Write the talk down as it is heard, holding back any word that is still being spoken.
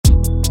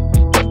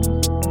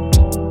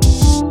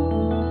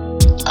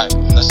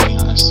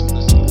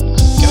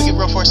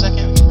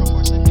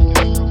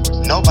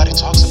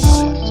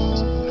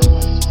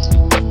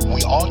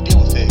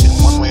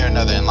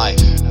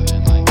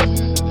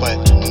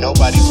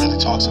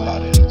talks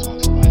about it.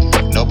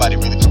 Nobody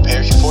really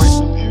prepares you for it.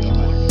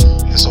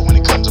 And so when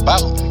it comes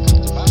about, we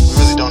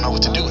really don't know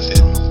what to do with it.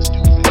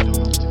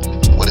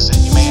 What is it,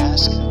 you may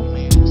ask?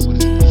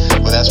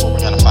 Well, that's what we're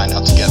going to find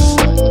out together.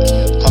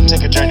 Come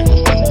take a journey with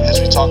me as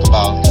we talk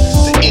about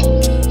the it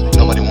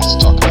nobody wants to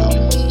talk about.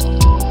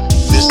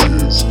 This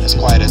is As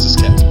Quiet as It's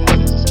Kept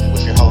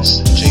with your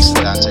host,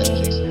 Jason Dante.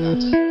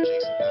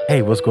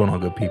 Hey, what's going on,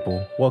 good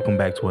people? Welcome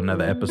back to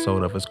another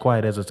episode of As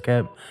Quiet as It's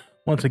Kept.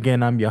 Once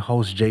again, I'm your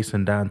host,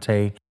 Jason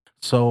Dante.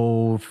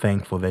 So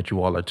thankful that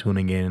you all are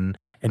tuning in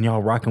and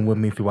y'all rocking with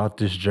me throughout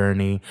this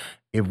journey.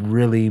 It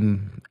really,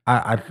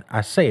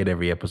 I say it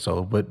every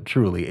episode, but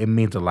truly, it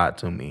means a lot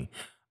to me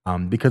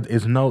because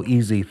it's no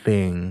easy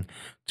thing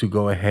to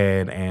go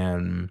ahead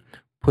and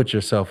put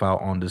yourself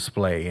out on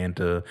display and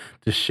to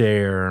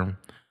share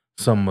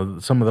some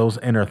of those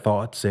inner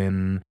thoughts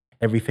and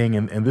everything.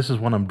 And this is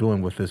what I'm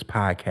doing with this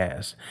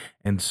podcast.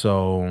 And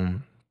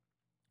so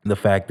the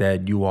fact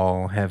that you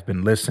all have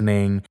been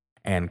listening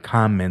and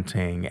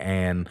commenting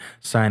and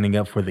signing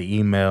up for the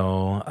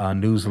email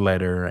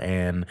newsletter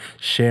and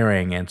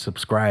sharing and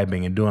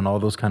subscribing and doing all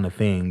those kind of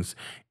things,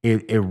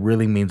 it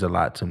really means a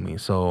lot to me.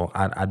 So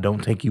I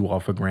don't take you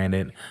all for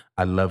granted.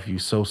 I love you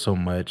so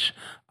much.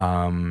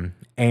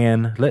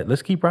 And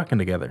let's keep rocking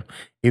together.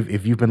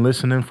 If you've been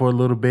listening for a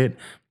little bit,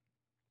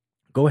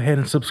 go ahead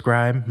and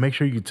subscribe. Make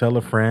sure you tell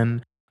a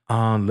friend.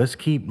 Let's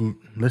keep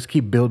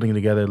building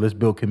together. Let's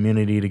build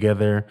community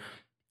together.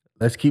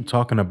 Let's keep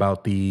talking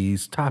about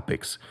these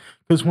topics.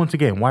 Because once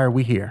again, why are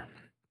we here?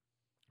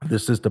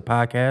 This is the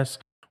podcast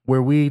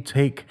where we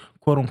take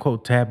quote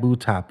unquote taboo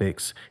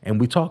topics and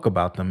we talk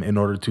about them in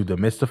order to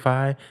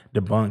demystify,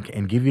 debunk,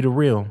 and give you the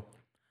real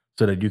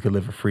so that you can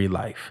live a free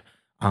life.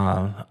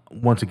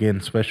 Once again,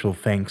 special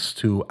thanks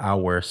to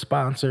our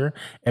sponsor,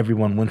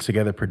 Everyone Wins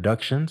Together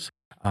Productions.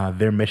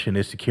 Their mission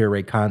is to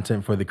curate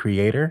content for the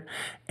creator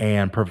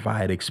and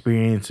provide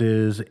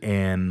experiences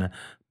in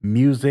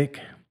music,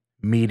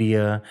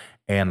 media,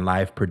 and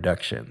live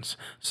productions.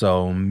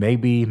 So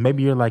maybe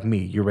you're like me.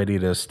 You're ready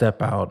to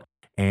step out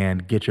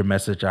and get your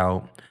message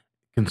out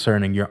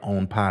concerning your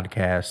own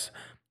podcast.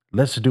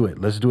 Let's do it.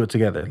 Let's do it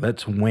together.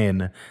 Let's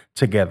win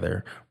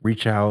together.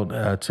 Reach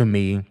out to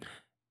me,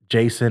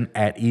 Jason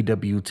at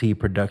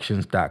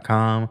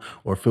EWTproductions.com,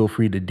 or feel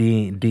free to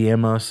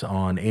DM us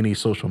on any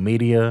social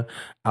media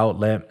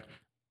outlet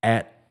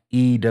at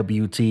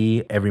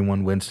EWT,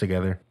 Everyone Wins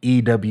Together,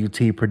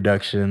 EWT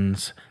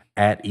Productions,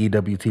 at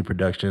EWT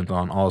Productions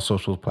on all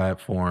social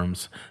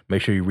platforms.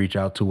 Make sure you reach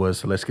out to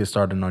us. Let's get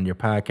started on your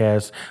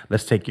podcast.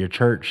 Let's take your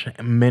church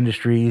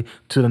ministry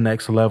to the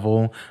next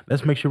level.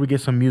 Let's make sure we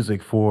get some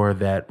music for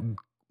that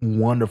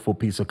wonderful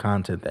piece of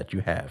content that you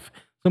have.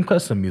 Some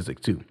custom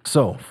music too.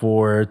 So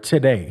for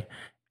today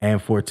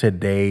and for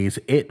today's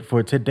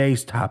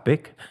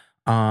topic,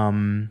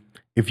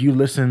 if you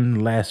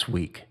listened last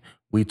week,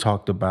 we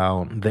talked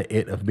about the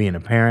it of being a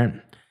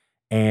parent,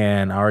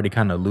 and I already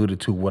kind of alluded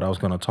to what I was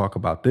going to talk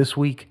about this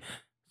week.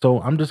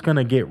 So I'm just going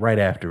to get right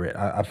after it.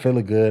 I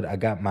feel good. I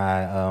got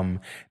my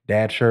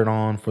dad shirt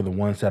on. For the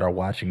ones that are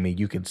watching me,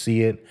 you can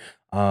see it.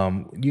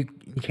 You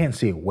can't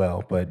see it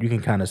well, but you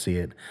can kind of see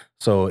it.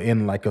 So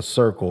in like a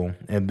circle,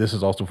 and this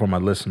is also for my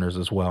listeners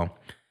as well.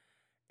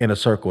 In a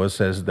circle, it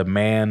says the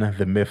man,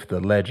 the myth, the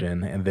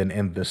legend, and then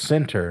in the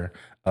center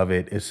of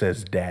it, it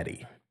says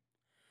daddy.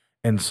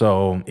 And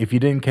so if you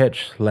didn't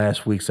catch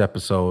last week's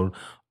episode,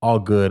 all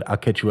good. I'll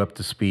catch you up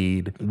to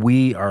speed.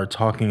 We are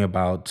talking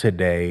about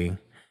today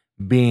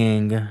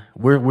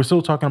we're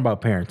still talking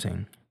about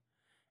parenting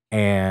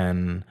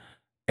and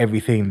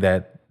everything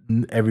that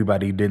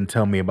everybody didn't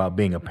tell me about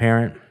being a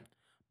parent.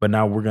 But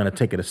now we're going to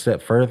take it a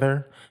step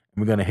further.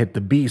 We're going to hit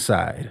the B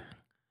side,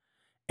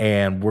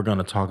 and we're going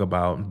to talk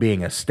about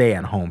being a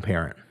stay-at-home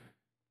parent.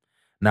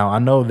 Now, I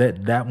know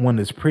that one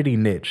is pretty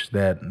niche,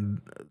 that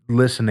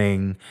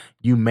listening,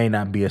 you may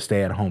not be a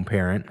stay-at-home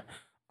parent,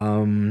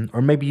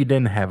 or maybe you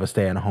didn't have a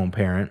stay-at-home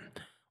parent,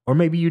 or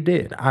maybe you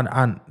did.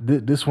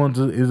 This one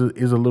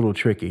is a little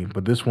tricky,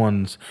 but this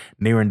one's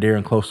near and dear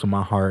and close to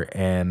my heart.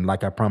 And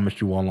like I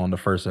promised you all on the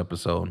first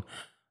episode,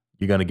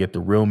 you're going to get the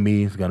real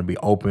me. It's going to be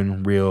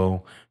open,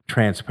 real,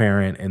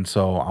 transparent. And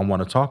so I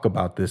want to talk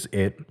about this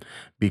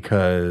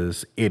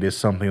because it is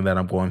something that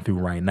I'm going through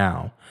right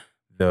now,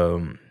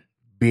 the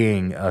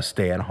being a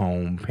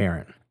stay-at-home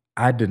parent.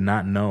 I did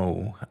not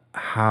know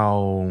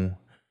how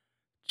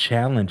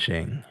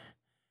challenging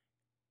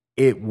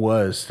it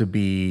was to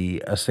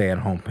be a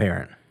stay-at-home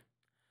parent.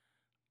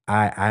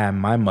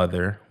 My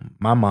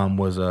mom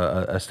was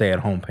a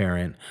stay-at-home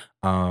parent.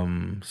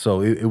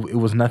 So it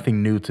was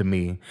nothing new to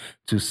me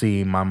to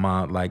see my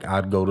mom. Like,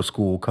 I'd go to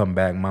school, come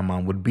back, my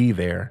mom would be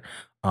there.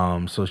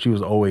 So she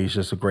was always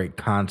just a great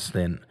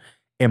constant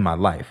in my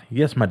life.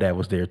 Yes, my dad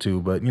was there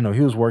too, but he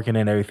was working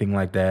and everything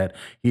like that.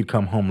 He'd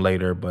come home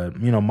later,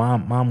 but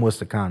mom was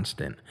the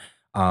constant.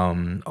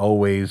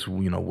 Always,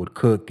 would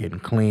cook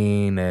and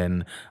clean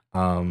and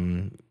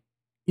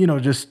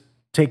just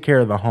take care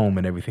of the home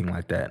and everything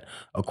like that.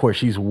 Of course,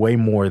 she's way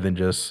more than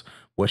just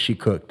what she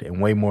cooked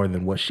and way more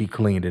than what she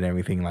cleaned and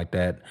everything like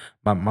that.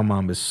 My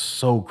mom is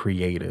so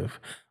creative.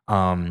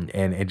 And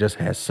it just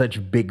has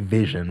such big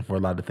vision for a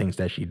lot of things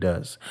that she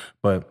does.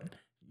 But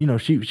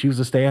she was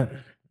a stay at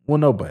well,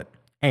 no, but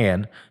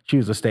and she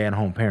was a stay at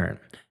home parent,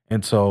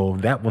 and so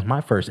that was my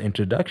first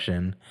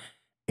introduction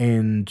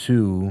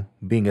into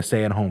being a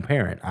stay at home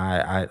parent.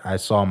 I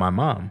saw my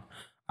mom.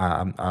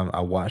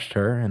 I watched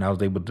her, and I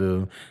was able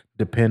to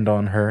depend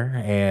on her,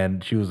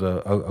 and she was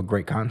a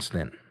great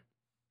constant.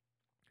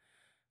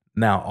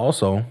 Now,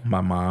 also,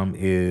 my mom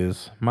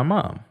is my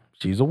mom.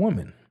 She's a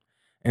woman.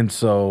 And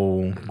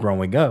so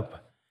growing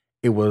up,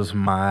 it was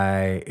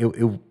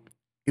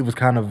it was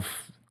kind of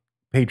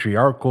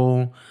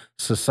patriarchal,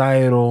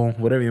 societal,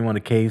 whatever you want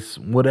to case,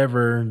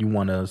 whatever you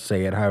want to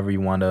say it, however you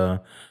want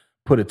to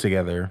put it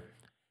together.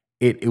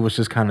 It was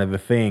just kind of the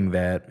thing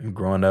that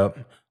growing up,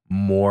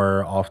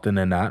 more often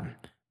than not,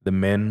 the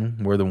men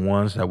were the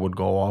ones that would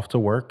go off to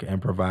work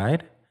and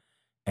provide.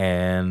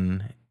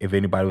 And if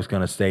anybody was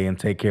going to stay and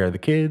take care of the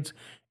kids,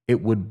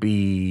 it would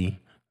be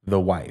the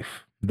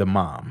wife, the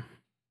mom.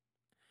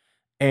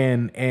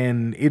 And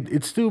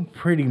it's still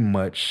pretty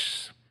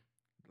much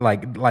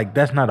like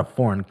that's not a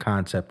foreign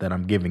concept that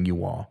I'm giving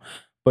you all.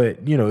 But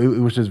it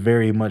was just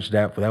very much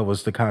that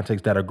was the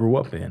context that I grew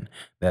up in.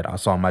 That I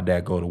saw my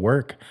dad go to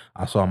work.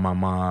 I saw my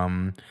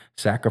mom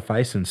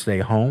sacrifice and stay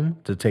home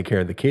to take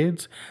care of the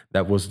kids.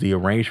 That was the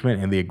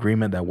arrangement and the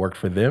agreement that worked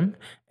for them.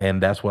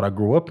 And that's what I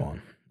grew up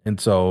on. And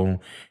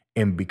so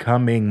in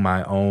becoming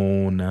my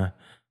own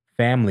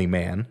family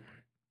man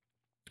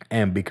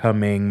and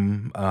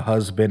becoming a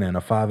husband and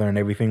a father and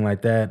everything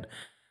like that,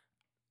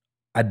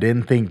 I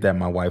didn't think that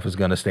my wife was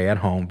gonna stay at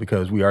home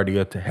because we already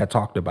had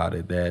talked about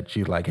it. That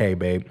she's like, "Hey,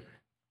 babe,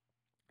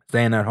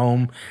 staying at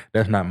home,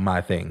 that's not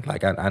my thing.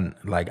 Like,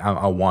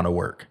 I want to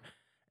work."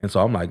 And so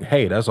I'm like,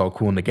 "Hey, that's all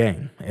cool in the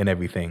game and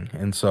everything."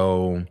 And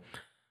so,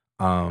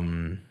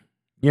 um,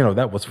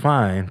 that was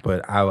fine.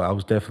 But I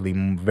was definitely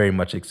very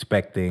much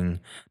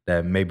expecting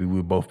that maybe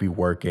we'd both be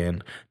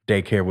working,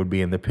 daycare would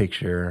be in the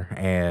picture,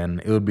 and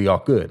it would be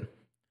all good.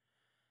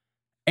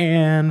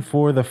 And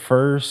for the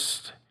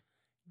first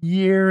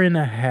year and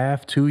a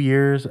half, 2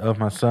 years of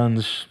my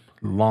son's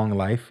long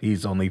life,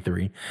 he's only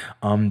 3.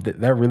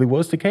 That really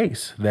was the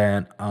case.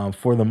 That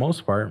for the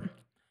most part,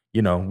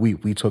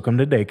 we took him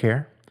to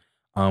daycare.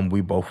 We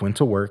both went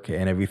to work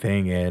and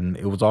everything, and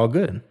it was all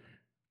good.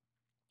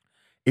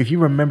 If you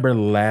remember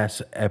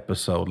last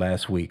episode,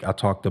 last week, I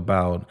talked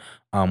about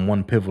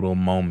one pivotal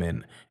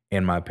moment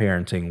in my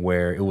parenting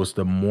where it was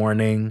the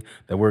morning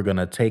that we're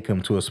gonna take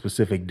him to a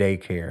specific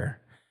daycare,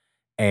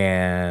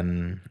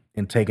 and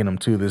in taking him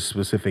to this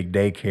specific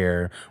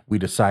daycare, we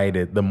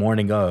decided the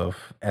morning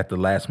of, at the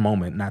last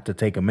moment, not to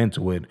take him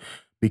into it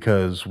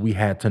because we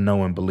had to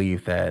know and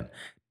believe that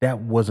that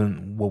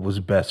wasn't what was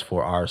best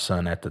for our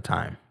son at the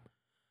time.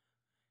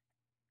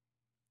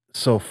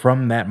 So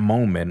from that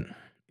moment,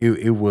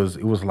 it was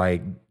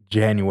like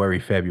January,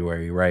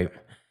 February, right?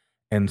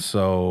 And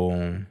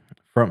so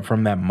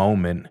from that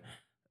moment,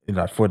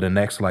 for the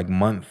next like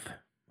month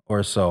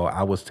or so,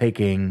 I was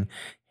taking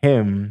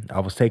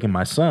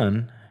my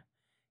son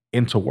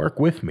into work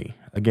with me.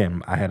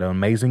 Again, I had an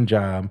amazing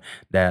job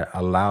that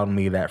allowed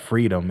me that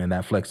freedom and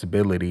that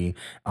flexibility,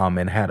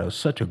 and had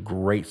such a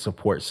great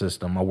support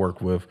system. I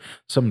worked with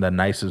some of the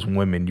nicest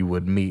women you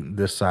would meet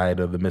this side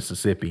of the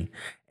Mississippi,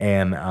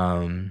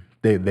 and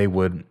they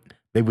would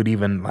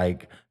even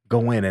like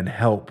go in and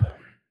help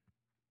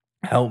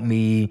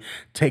me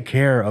take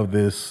care of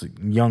this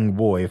young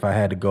boy. If I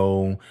had to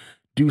go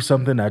do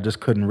something I just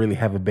couldn't really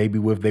have a baby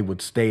with, they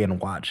would stay and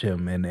watch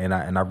him, and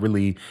I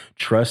really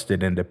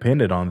trusted and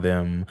depended on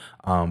them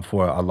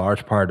for a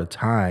large part of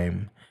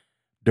time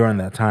during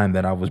that time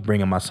that I was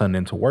bringing my son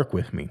in to work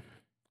with me.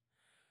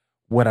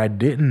 What I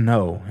didn't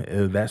know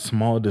is that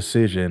small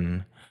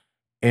decision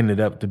ended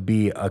up to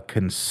be a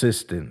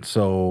consistent.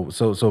 So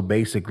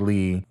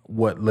basically,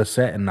 what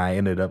Lisette and I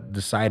ended up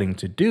deciding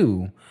to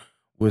do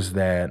was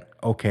that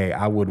okay,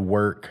 I would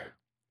work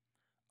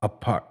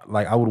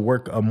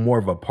a more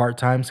of a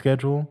part-time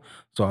schedule.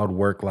 So I would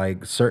work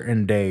like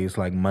certain days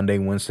like Monday,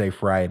 Wednesday,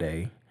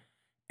 Friday,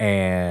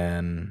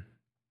 and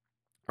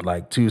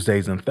like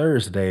Tuesdays and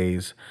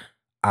Thursdays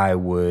I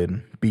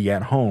would be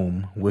at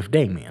home with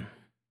Damien.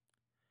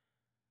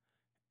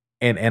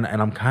 And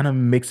I'm kind of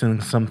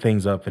mixing some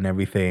things up and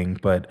everything,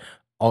 but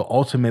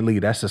ultimately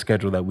that's the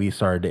schedule that we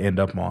started to end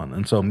up on.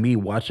 And so me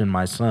watching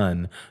my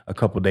son a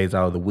couple days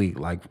out of the week,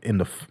 like in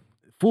the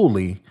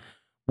fully,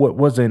 what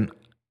wasn't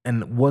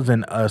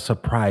a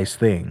surprise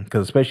thing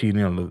because especially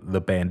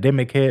the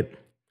pandemic hit,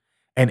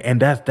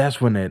 and that's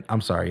when it.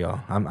 I'm sorry,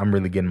 y'all. I'm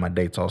really getting my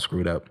dates all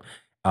screwed up.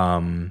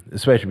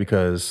 Especially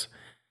because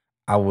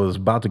I was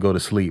about to go to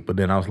sleep, but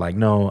then I was like,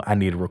 no, I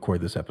need to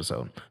record this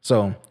episode.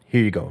 So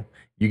here you go.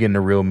 You're getting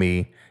the real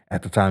me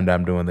at the time that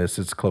I'm doing this.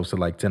 It's close to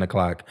like 10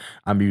 o'clock.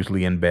 I'm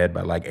usually in bed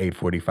by like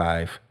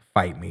 8:45.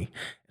 Fight me.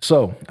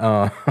 So,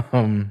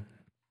 I'm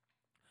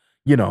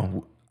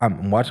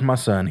watching my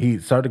son. He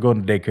started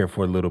going to daycare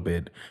for a little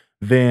bit.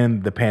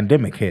 Then the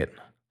pandemic hit.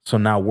 So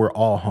now we're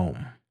all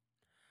home.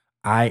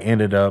 I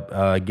ended up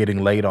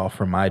getting laid off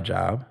from my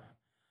job.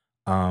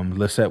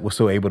 Lisette was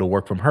still able to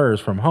work from hers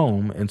from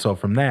home, and so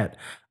from that,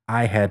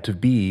 I had to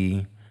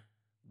be.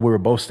 We were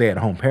both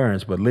stay-at-home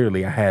parents, but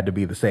literally, I had to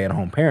be the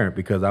stay-at-home parent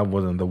because I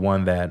wasn't the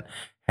one that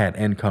had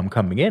income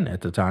coming in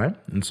at the time,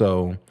 and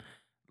so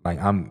like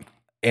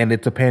and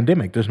it's a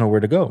pandemic. There's nowhere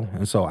to go,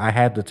 and so I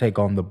had to take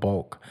on the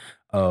bulk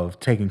of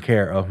taking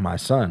care of my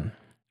son.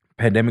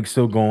 Pandemic's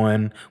still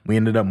going. We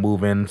ended up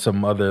moving.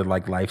 Some other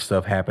like life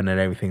stuff happened and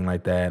everything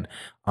like that.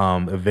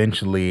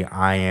 Eventually,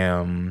 I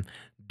am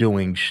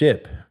doing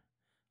Ship,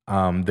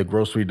 the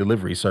grocery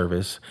delivery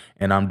service,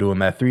 and I'm doing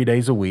that 3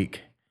 days a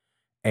week.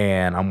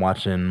 And I'm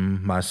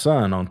watching my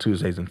son on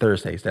Tuesdays and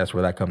Thursdays. That's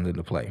where that comes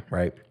into play,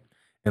 right?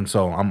 And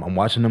so I'm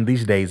watching them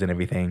these days and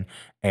everything.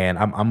 And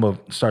I'm gonna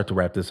start to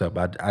wrap this up.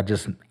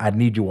 I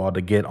need you all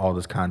to get all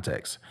this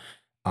context.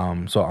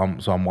 So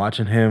I'm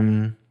watching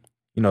him,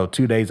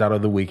 2 days out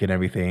of the week and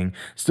everything.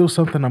 Still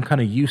something I'm kind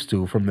of used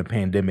to from the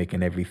pandemic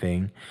and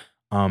everything.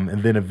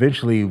 And then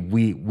eventually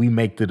we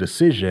make the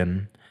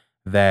decision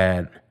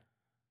that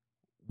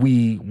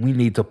we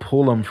need to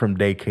pull him from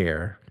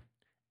daycare,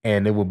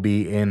 and it will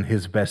be in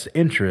his best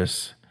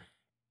interest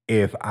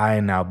if I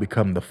now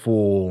become the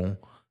full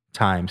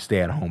time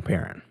stay at home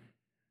parent.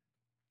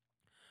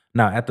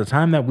 Now, at the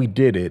time that we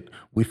did it,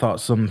 we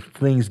thought some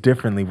things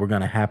differently were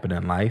going to happen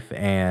in life.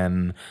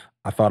 And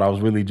I thought I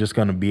was really just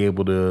going to be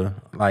able to,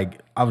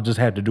 like, I would just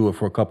have to do it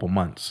for a couple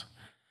months.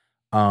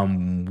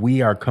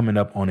 We are coming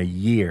up on a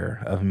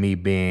year of me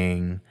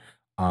being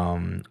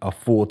a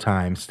full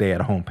time stay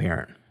at home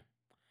parent.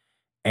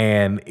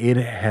 And it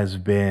has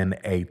been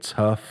a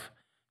tough,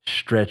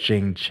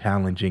 stretching,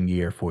 challenging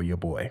year for your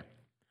boy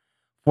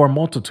for a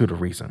multitude of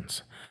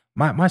reasons.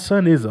 My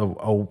son is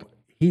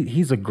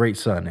he's a great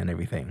son and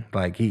everything.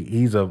 Like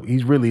he's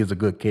really is a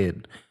good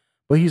kid,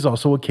 but he's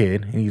also a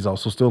kid and he's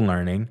also still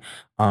learning.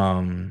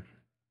 Um,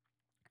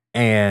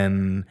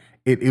 and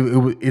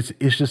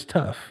it's just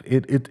tough.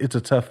 It's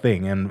a tough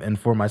thing. And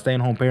for my stay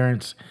at home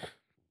parents,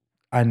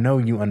 I know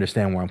you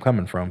understand where I'm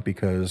coming from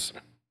because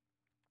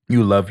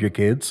you love your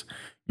kids.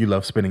 You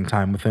love spending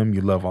time with them.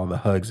 You love all the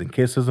hugs and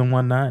kisses and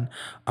whatnot.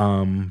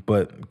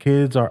 But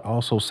kids are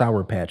also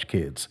Sour Patch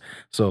Kids.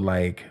 So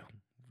like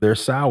they're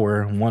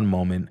sour one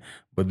moment,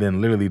 but then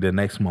literally the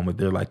next moment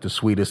they're like the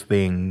sweetest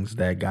things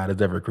that God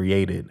has ever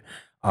created.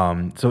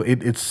 So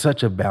it's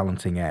such a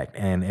balancing act,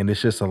 and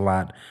it's just a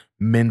lot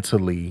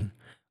mentally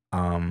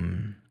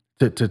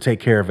to take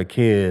care of a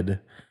kid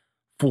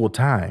full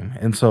time.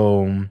 And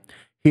so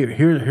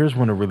here's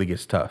when it really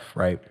gets tough,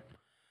 right?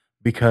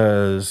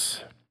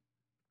 Because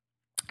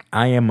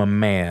I am a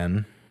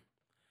man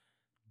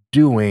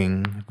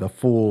doing the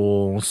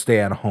full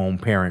stay-at-home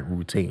parent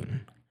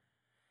routine.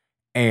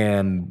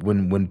 And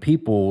when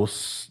people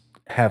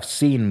have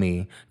seen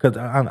me, because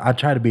I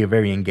try to be a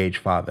very engaged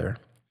father,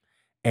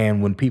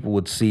 and when people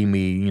would see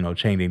me,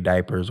 changing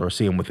diapers or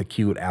see him with a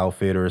cute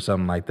outfit or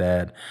something like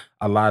that,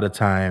 a lot of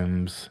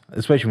times,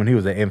 especially when he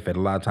was an infant,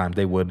 a lot of times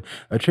they would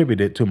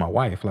attribute it to my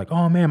wife, like,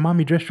 "Oh man,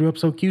 mommy dressed you up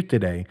so cute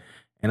today,"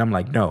 and I'm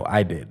like, "No,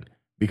 I did."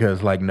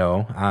 Because like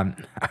no,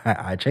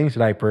 I change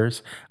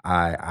diapers.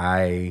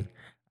 I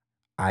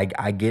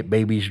get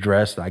babies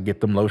dressed. I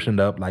get them lotioned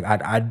up. Like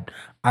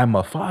I'm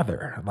a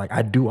father. Like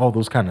I do all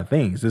those kind of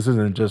things. This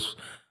isn't just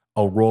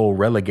a role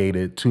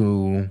relegated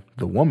to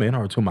the woman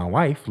or to my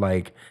wife.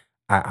 Like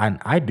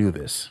I do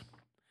this.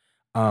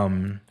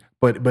 Um,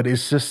 but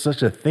it's just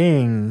such a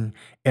thing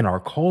in our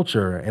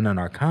culture and in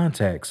our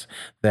context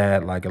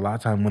that like a lot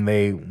of time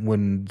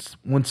when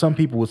some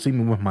people would see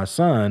me with my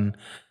son,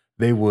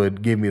 they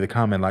would give me the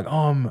comment like,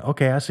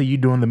 okay, I see you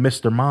doing the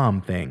Mr.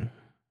 Mom thing."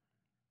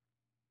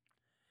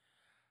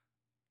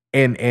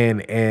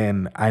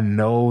 And I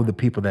know the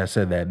people that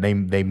said that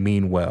they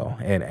mean well,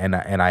 and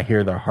I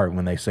hear their heart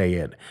when they say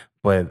it,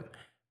 but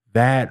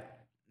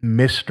that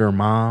Mr.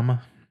 Mom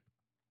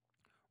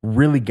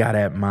really got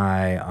at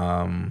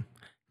my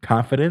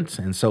confidence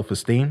and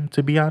self-esteem,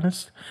 to be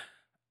honest,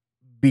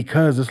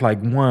 because it's like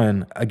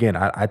one, again,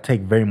 I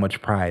take very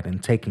much pride in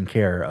taking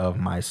care of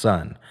my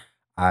son.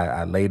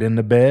 I laid in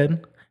the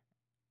bed,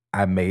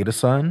 I made a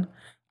son.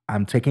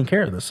 I'm taking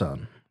care of the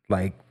son.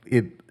 Like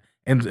it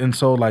and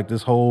so like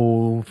this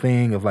whole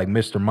thing of like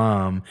Mr.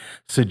 Mom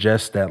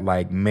suggests that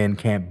like men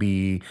can't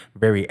be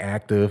very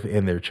active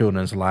in their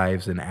children's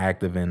lives and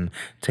active in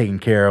taking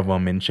care of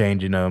them and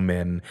changing them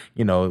and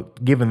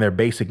giving their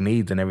basic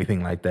needs and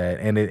everything like that.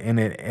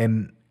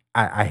 And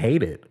I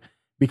hate it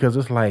because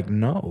it's like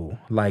no,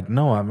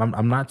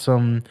 I'm not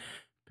some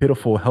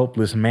pitiful,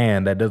 helpless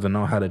man that doesn't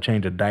know how to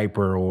change a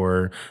diaper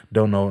or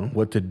don't know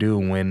what to do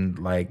when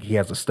like he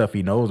has a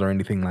stuffy nose or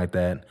anything like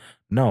that.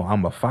 No,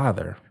 I'm a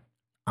father.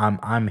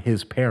 I'm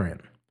his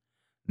parent.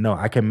 No,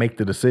 I can make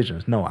the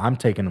decisions. No, I'm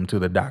taking him to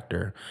the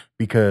doctor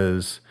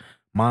because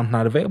mom's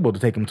not available to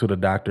take him to the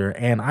doctor,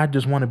 and I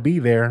just want to be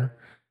there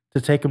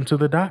to take him to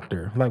the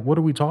doctor. Like, what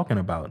are we talking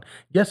about?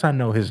 Yes, I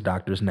know his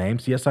doctor's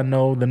names. Yes, I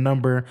know the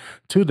number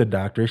to the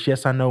doctor.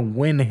 Yes, I know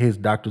when his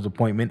doctor's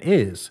appointment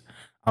is.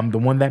 I'm the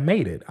one that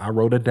made it. I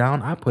wrote it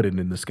down. I put it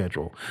in the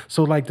schedule.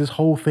 So like this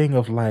whole thing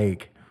of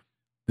like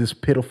this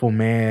pitiful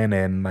man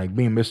and like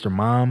being Mr.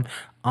 Mom,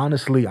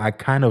 honestly, I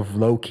kind of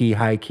low key,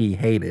 high key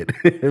hate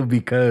it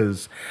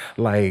because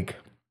like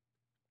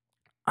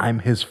I'm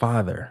his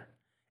father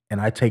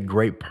and I take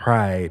great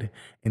pride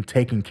in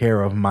taking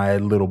care of my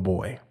little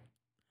boy.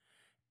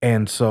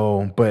 And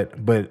so,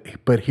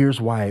 but here's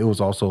why it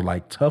was also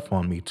like tough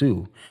on me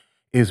too,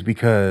 is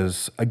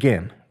because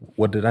again,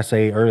 what did I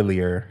say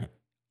earlier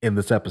in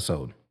this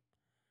episode?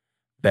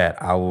 That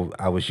I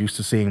was used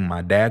to seeing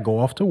my dad go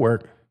off to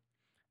work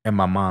and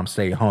my mom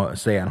stay at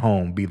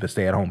home, be the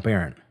stay at home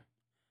parent.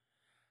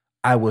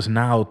 I was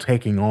now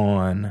taking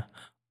on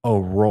a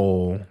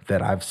role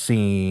that I've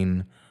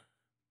seen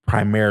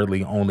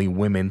primarily only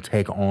women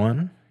take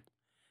on.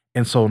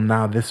 And so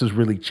now this is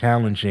really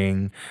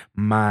challenging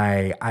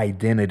my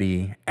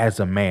identity as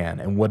a man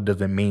and what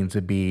does it mean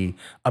to be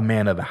a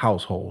man of the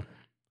household?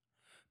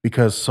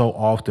 Because so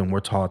often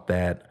we're taught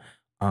that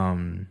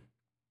um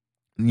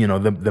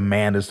the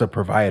man is the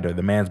provider.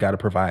 The man's got to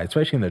provide,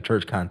 especially in the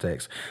church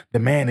context. The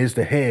man is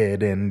the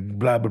head, and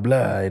blah blah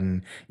blah,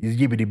 and is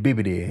yibbity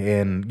bibbity,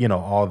 and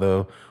all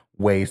the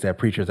ways that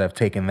preachers have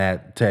taken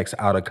that text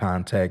out of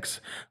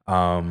context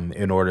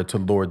in order to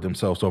lord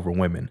themselves over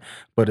women.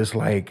 But it's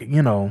like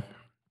like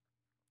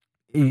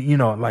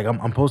I'm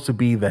supposed to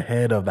be the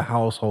head of the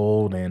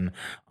household and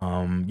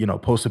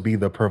supposed to be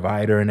the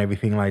provider and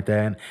everything like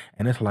that,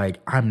 and it's like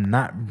I'm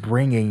not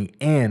bringing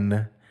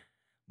in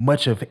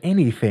much of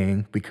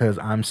anything because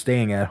I'm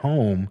staying at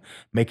home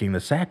making the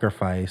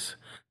sacrifice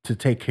to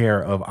take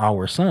care of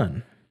our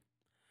son.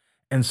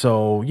 And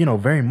so,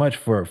 very much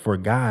for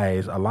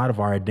guys, a lot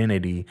of our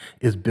identity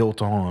is built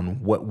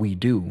on what we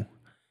do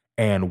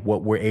and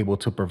what we're able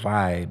to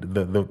provide,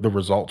 the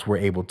results we're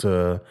able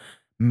to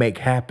make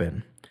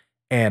happen.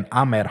 And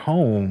I'm at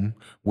home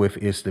with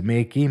it's the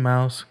Mickey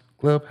Mouse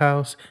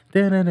Clubhouse,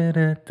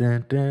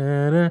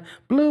 da-da-da-da-da-da-da,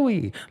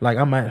 Bluey. Like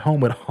I'm at home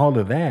with all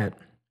of that,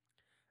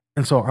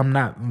 and so I'm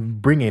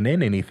not bringing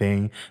in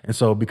anything. And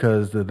so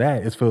because of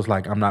that, it feels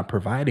like I'm not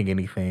providing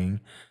anything.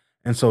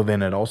 And so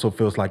then it also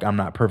feels like I'm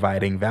not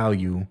providing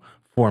value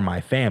for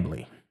my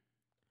family.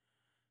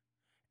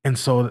 And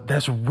so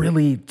that's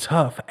really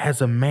tough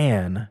as a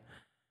man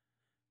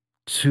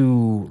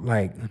to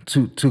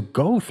to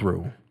go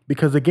through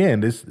because again,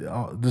 this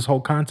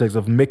whole context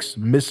of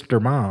mixed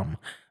Mr. Mom,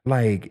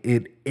 like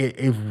it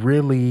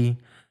really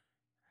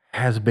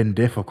has been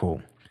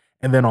difficult.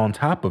 And then on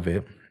top of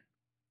it,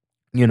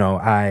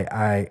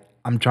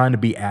 I'm trying to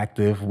be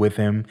active with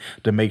him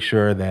to make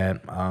sure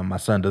that my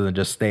son doesn't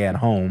just stay at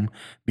home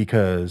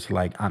because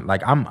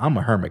I'm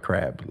a hermit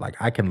crab. Like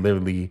I can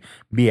literally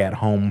be at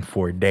home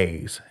for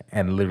days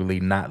and literally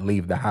not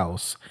leave the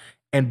house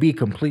and be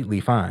completely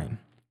fine.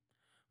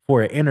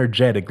 For an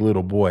energetic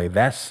little boy,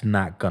 that's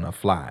not gonna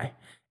fly.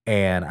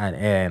 And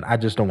I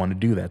just don't want to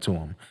do that to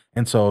him.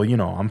 And so,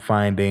 I'm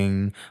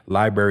finding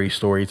library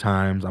story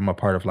times. I'm a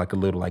part of like a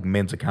little like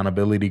men's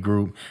accountability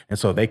group. And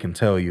so they can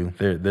tell you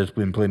there's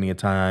been plenty of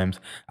times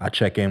I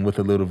check in with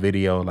a little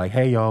video like,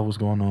 hey y'all, what's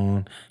going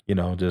on?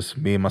 Just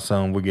me and my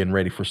son, we're getting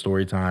ready for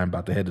story time,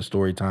 about to head to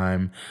story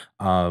time.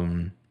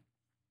 Um,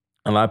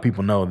 a lot of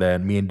people know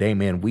that me and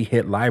Damien, we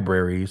hit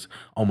libraries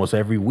almost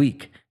every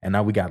week. And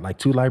now we got like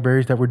two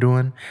libraries that we're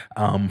doing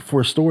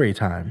for story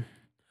time.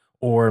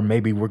 Or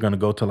maybe we're gonna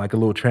go to like a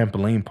little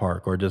trampoline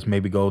park or just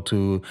maybe go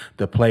to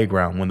the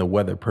playground when the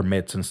weather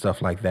permits and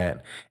stuff like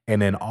that.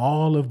 And in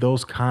all of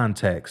those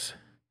contexts,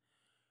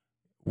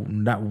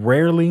 not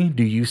rarely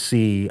do you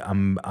see a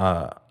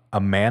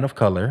man of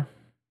color,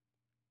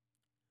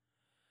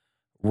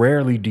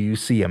 rarely do you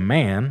see a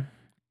man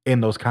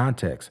in those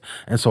contexts.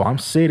 And so I'm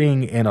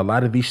sitting in a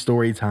lot of these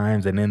story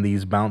times and in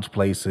these bounce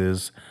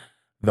places,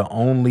 the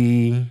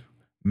only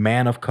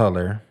man of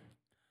color,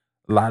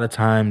 a lot of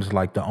times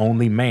like the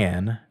only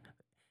man.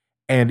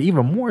 And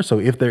even more so,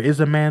 if there is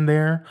a man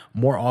there,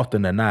 more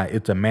often than not,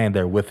 it's a man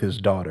there with his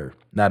daughter,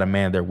 not a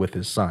man there with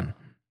his son.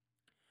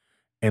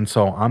 And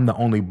so I'm the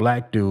only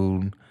black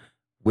dude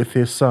with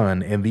his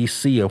son in the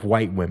sea of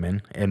white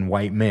women and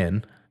white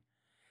men.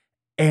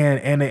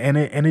 And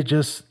it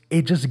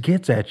just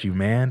gets at you,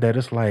 man. That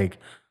it's like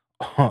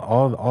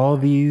all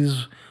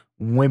these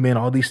women,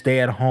 all these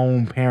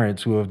stay-at-home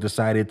parents who have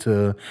decided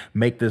to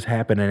make this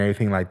happen and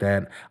everything like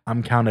that.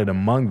 I'm counted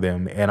among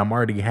them, and I'm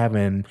already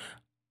having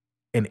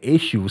an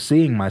issue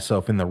seeing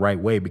myself in the right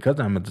way because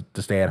I'm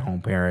the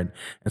stay-at-home parent.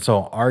 And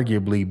so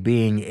arguably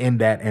being in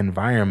that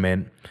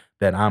environment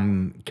that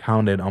I'm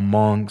counted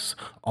amongst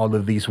all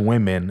of these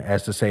women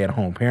as the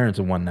stay-at-home parents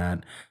and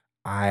whatnot,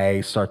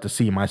 I start to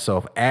see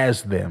myself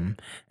as them.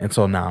 And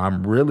so now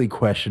I'm really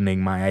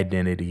questioning my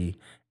identity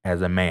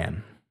as a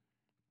man.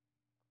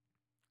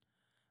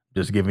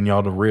 Just giving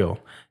y'all the real.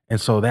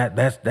 And so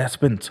that's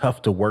been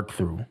tough to work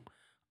through.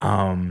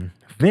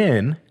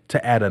 Then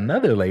to add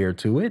another layer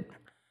to it,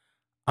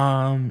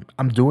 I'm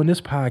doing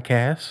this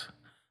podcast.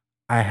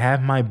 I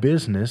have my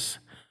business,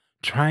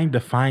 trying to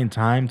find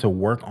time to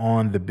work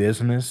on the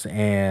business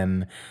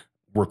and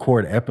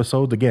record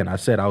episodes. Again, I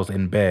said I was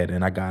in bed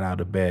and I got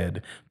out of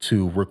bed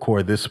to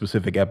record this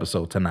specific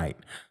episode tonight.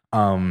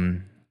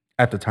 Um,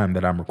 at the time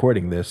that I'm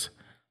recording this,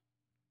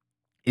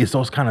 it's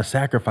those kind of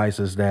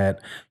sacrifices that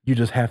you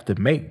just have to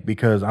make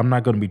because I'm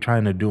not going to be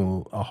trying to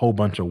do a whole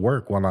bunch of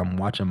work while I'm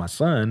watching my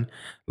son.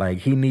 Like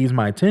he needs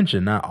my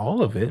attention, not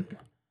all of it,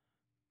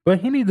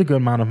 but he needs a good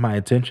amount of my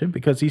attention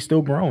because he's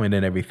still growing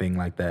and everything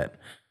like that.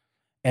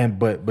 And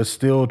but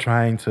still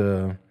trying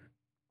to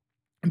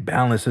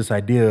balance this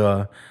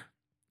idea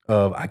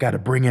of I got to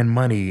bring in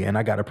money and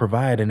I got to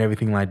provide and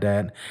everything like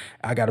that.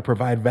 I got to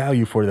provide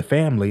value for the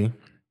family,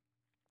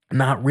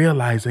 not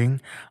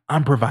realizing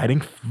I'm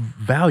providing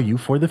value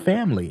for the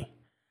family.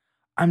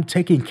 I'm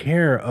taking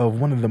care of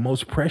one of the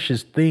most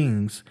precious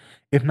things,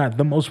 if not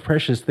the most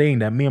precious thing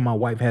that me and my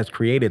wife has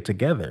created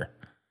together.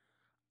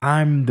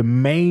 I'm the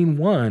main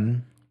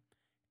one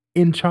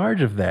in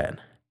charge of that.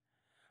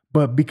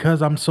 But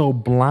because I'm so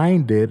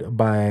blinded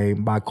by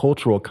my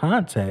cultural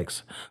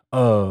context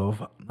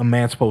of a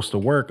man's supposed to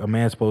work, a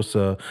man's supposed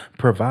to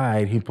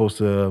provide, he's supposed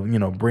to,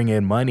 bring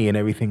in money and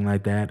everything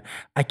like that,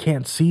 I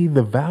can't see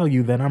the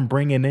value that I'm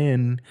bringing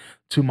in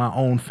to my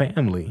own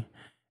family.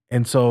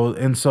 And so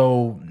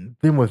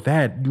then with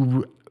that,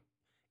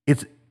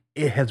 it's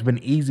it has been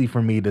easy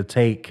for me to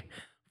take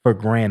for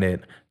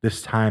granted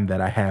this time that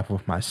I have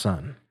with my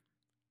son.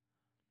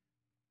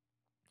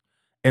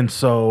 And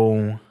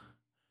so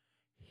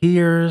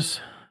here's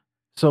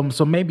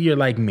so maybe you're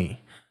like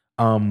me.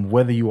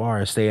 Whether you are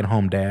a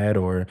stay-at-home dad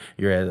or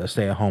you're a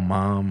stay-at-home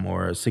mom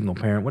or a single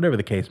parent, whatever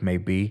the case may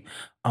be,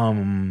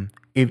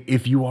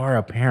 if you are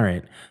a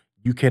parent,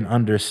 you can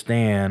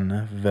understand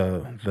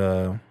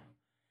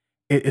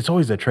it's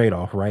always a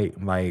trade-off,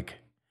 right? Like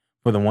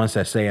for the ones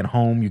that stay at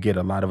home, you get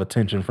a lot of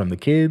attention from the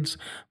kids,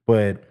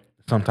 but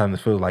sometimes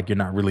it feels like you're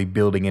not really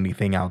building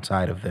anything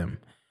outside of them.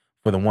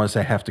 For the ones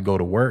that have to go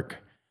to work,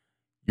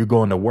 you're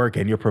going to work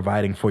and you're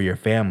providing for your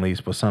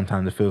families, but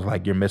sometimes it feels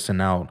like you're missing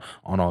out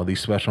on all these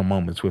special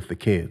moments with the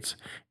kids.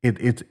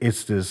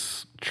 It's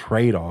this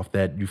trade off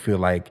that you feel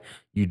like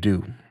you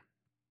do,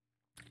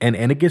 and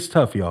it gets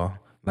tough, y'all.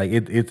 Like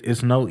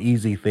it's no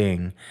easy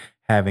thing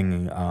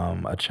having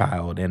a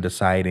child and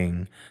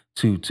deciding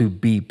to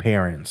be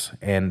parents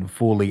and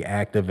fully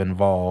active,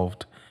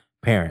 involved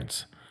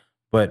parents.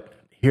 But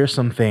here's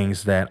some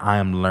things that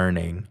I'm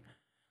learning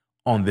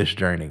on this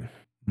journey.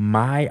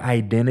 My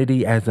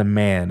identity as a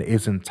man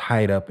isn't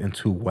tied up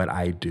into what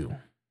I do.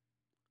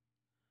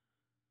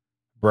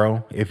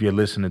 Bro, if you're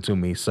listening to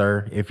me,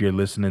 sir, if you're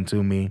listening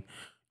to me,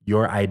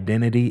 your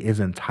identity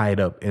isn't tied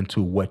up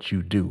into what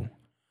you do.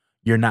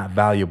 You're not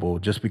valuable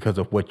just because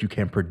of what you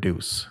can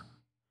produce.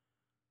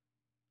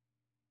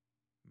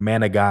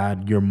 Man of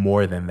God, you're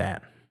more than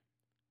that.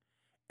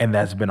 And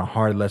that's been a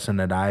hard lesson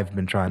that I've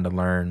been trying to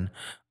learn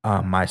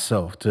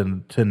myself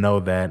to know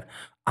that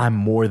I'm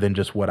more than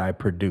just what I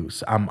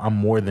produce. I'm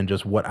more than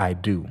just what I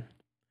do.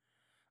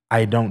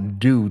 I don't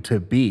do to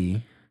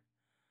be,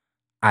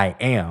 I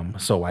am,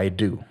 so I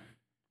do.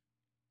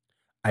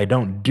 I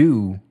don't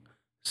do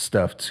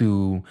stuff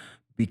to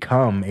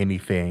become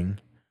anything,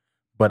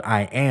 but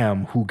I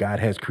am who God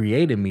has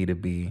created me to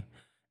be.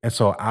 And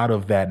so, out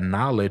of that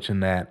knowledge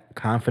and that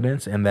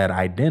confidence and that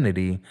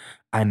identity,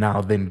 I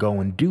now then go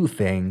and do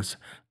things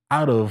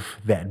out of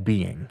that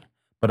being.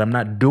 But I'm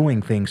not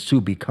doing things to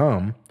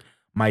become.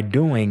 My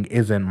doing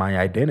isn't my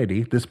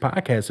identity. This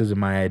podcast isn't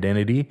my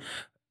identity.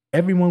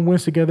 Everyone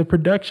Wins Together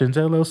Productions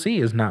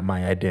LLC is not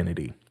my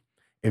identity.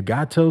 If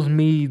God tells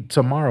me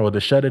tomorrow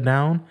to shut it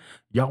down,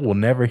 y'all will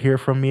never hear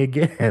from me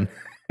again.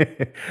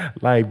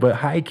 Like, but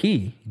high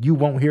key, you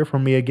won't hear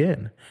from me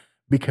again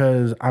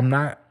because I'm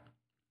not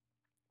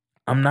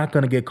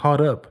going to get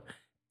caught up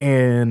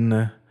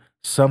in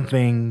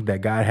something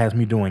that God has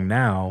me doing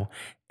now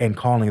and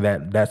calling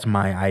that's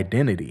my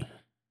identity.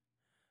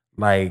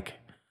 Like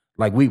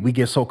we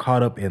get so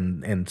caught up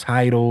in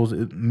titles,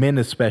 men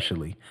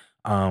especially.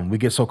 We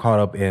get so caught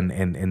up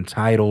in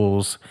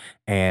titles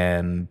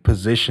and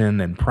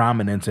position and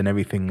prominence and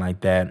everything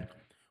like that,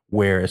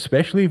 where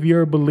especially if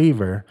you're a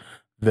believer,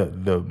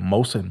 the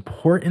most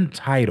important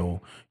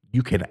title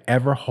you can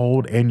ever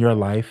hold in your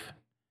life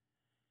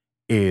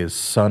is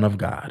Son of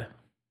God.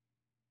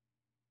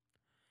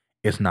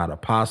 It's not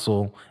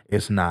apostle,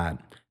 it's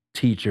not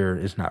teacher,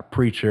 it's not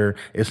preacher,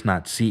 it's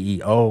not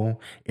CEO,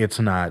 it's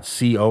not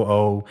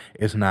COO,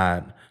 it's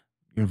not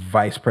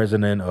vice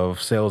president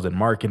of sales and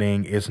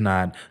marketing, it's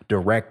not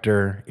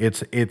director,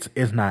 it's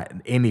not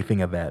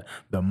anything of that.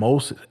 The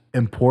most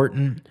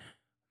important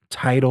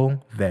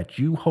title that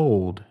you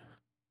hold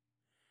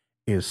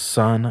is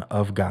Son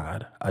of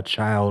God, a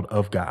child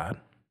of God.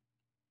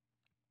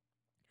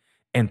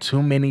 And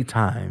too many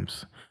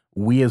times,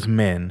 we as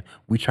men,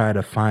 we try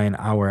to find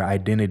our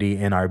identity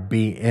in our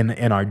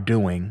in our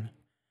doing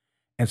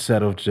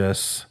instead of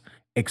just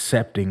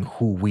accepting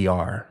who we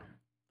are.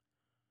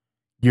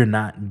 You're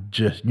not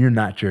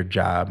your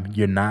job.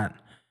 You're not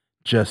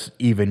just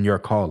even your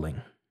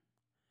calling.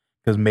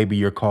 Because maybe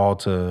you're called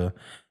to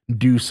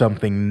do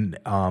something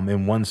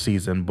in one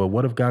season, but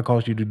what if God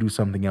calls you to do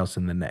something else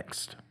in the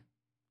next?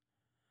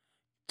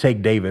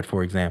 Take David,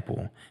 for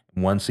example.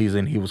 One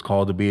season, he was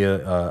called to be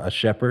a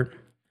shepherd.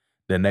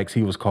 The next,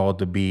 he was called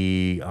to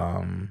be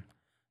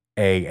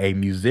a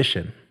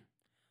musician.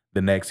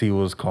 The next, he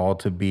was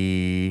called to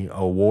be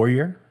a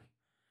warrior.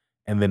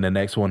 And then the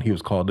next one, he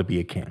was called to be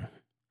a king.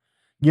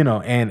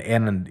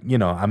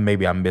 I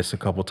maybe I missed a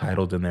couple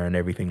titles in there and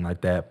everything like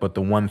that. But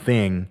the one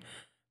thing,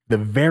 the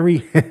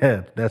very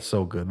that's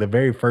so good. The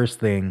very first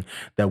thing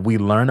that we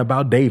learn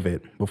about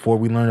David before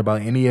we learn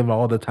about any of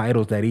all the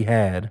titles that he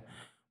had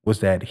was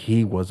that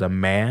he was a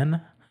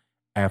man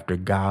after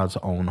God's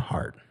own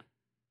heart.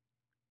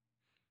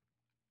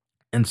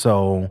 And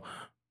so,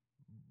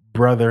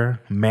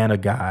 brother, man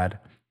of God,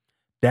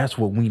 that's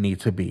what we need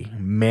to be,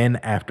 men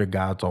after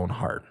God's own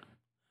heart.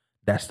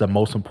 That's the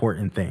most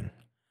important thing.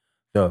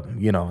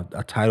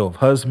 A title of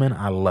husband,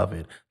 I love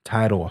it.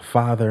 Title of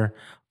father,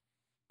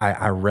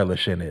 I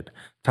relish in it.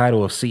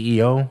 Title of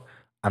CEO,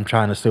 I'm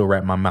trying to still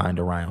wrap my mind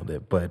around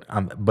it, but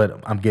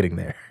I'm getting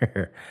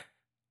there.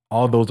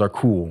 All those are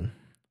cool,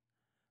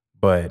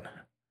 but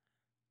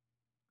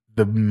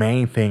the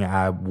main thing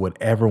I would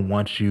ever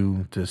want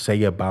you to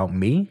say about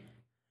me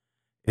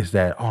is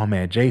that, oh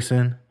man,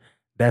 Jason,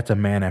 that's a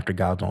man after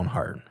God's own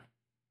heart.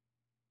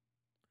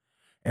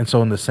 And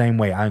so, in the same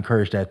way, I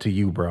encourage that to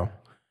you, bro.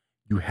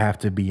 You have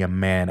to be a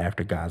man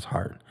after God's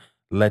heart.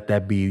 Let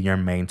that be your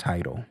main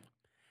title.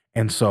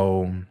 And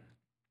so,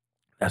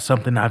 that's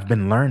something I've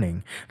been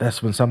learning. That's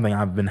been something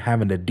I've been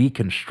having to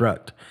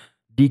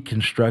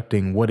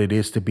deconstructing what it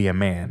is to be a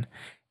man,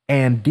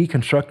 and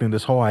deconstructing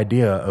this whole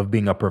idea of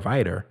being a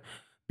provider.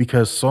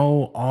 Because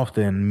so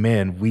often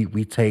men,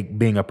 we take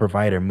being a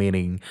provider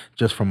meaning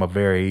just from a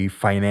very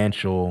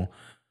financial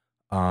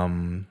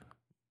um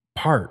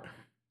part,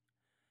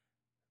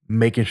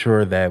 making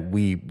sure that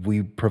we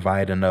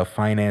provide enough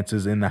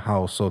finances in the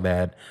house so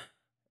that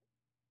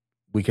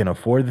we can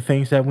afford the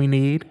things that we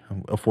need,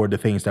 afford the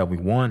things that we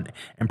want,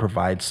 and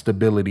provide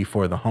stability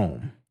for the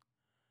home.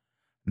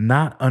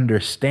 Not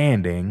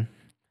understanding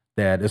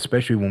that,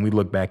 especially when we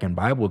look back in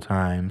Bible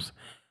times,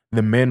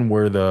 the men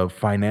were the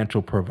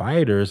financial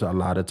providers a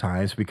lot of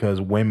times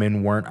because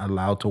women weren't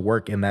allowed to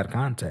work in that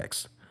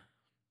context.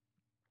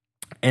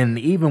 And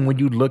even when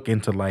you look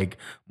into like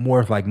more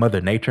of like Mother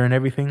Nature and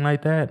everything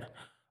like that,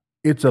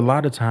 it's a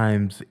lot of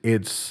times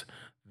it's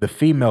the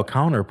female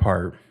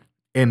counterpart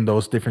in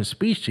those different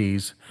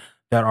species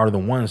that are the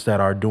ones that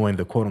are doing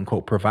the quote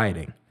unquote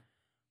providing.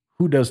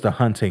 Who does the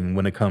hunting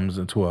when it comes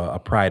into a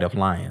pride of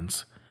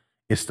lions?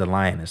 It's the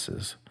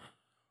lionesses.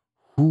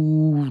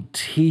 Who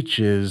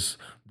teaches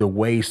the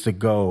ways to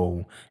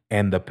go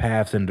and the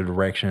paths and the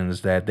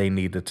directions that they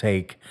need to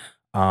take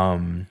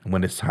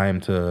when it's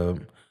time to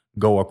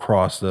go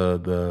across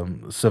the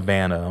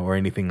savannah or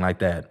anything like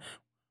that?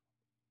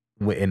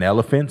 In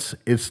elephants,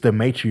 it's the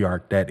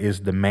matriarch that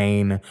is the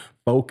main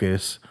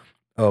focus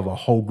of a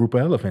whole group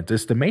of elephants.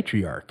 It's the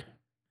matriarch.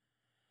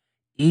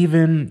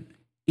 Even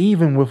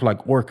even with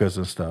like orcas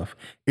and stuff,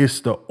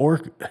 it's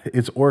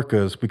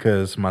orcas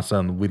because my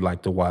son we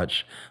like to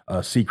watch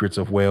Secrets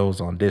of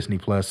Whales on Disney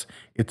Plus.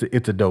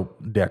 It's a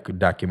dope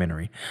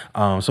documentary.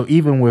 So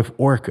even with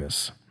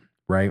orcas,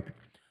 right?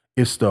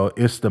 It's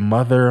the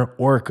mother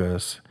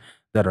orcas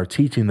that are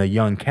teaching the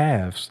young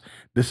calves.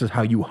 This is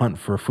how you hunt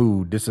for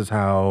food. This is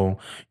how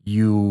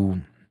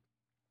you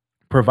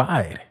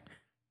provide.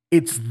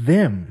 It's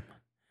them.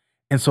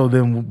 And so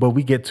then, but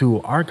we get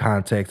to our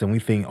context and we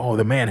think, oh,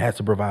 the man has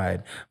to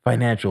provide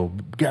financial,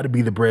 got to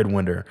be the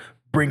breadwinner,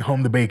 bring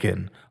home the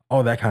bacon,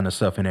 all that kind of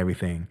stuff and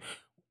everything.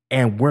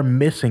 And we're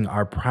missing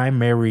our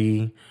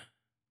primary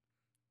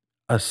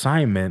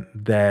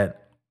assignment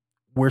that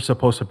we're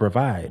supposed to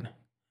provide.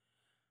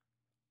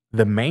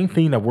 The main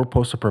thing that we're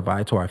supposed to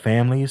provide to our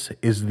families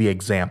is the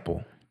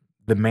example.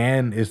 The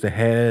man is the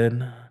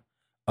head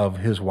of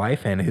his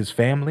wife and his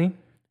family,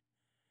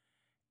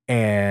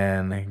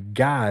 and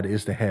God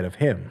is the head of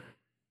him.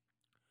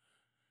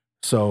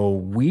 So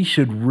we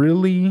should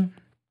really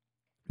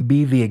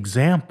be the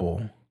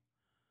example,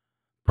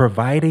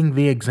 providing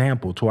the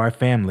example to our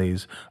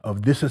families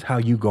of this is how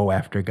you go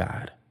after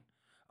God,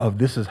 of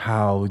this is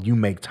how you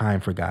make time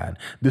for God.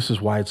 This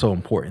is why it's so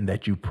important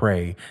that you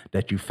pray,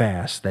 that you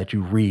fast, that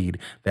you read,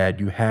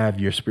 that you have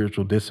your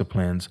spiritual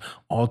disciplines,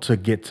 all to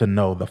get to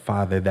know the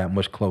Father that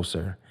much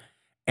closer.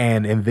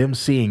 And in them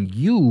seeing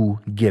you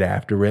get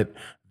after it,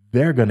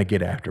 they're gonna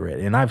get after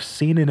it. And I've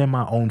seen it in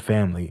my own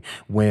family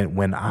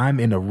when I'm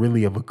in a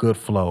really of a good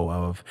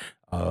flow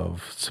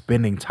of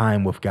spending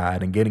time with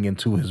God and getting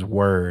into his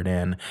word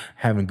and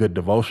having good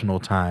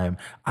devotional time,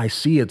 I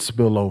see it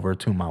spill over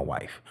to my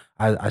wife.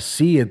 I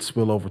see it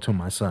spill over to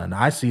my son.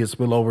 I see it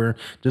spill over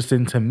just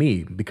into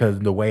me because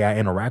the way I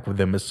interact with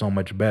them is so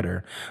much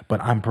better.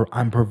 But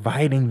I'm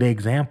providing the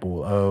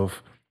example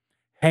of,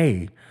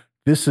 hey,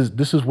 this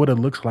is what it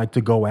looks like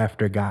to go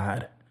after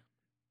God.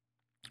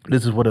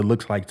 This is what it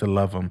looks like to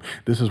love him.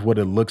 This is what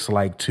it looks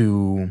like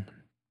to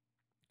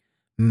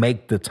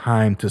make the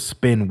time to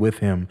spend with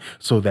him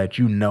so that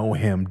you know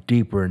him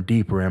deeper and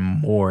deeper and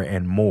more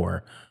and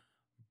more.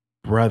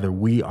 brother,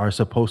 we are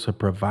supposed to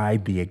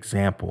provide the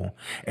example.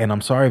 And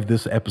I'm sorry if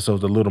this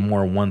episode's a little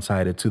more one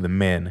sided to the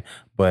men,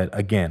 but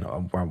again,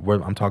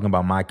 I'm talking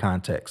about my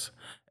context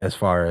as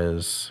far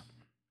as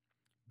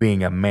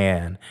being a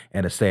man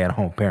and a stay at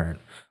home parent.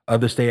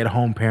 Other stay at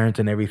home parents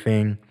and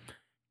everything,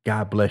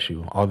 God bless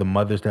you. All the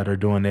mothers that are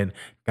doing it,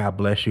 God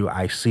bless you.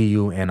 I see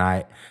you, and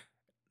I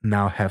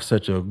now have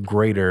such a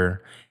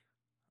greater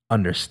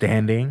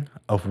understanding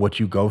of what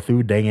you go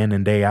through day in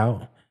and day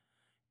out.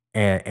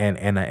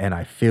 And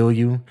I feel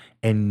you,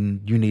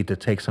 and you need to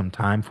take some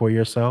time for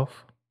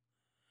yourself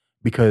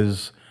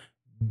because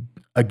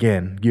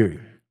again,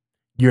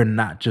 you're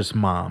not just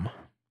mom,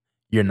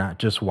 you're not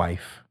just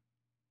wife,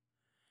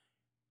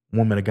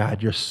 woman of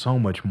God. You're so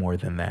much more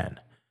than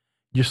that.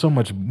 You're so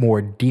much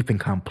more deep and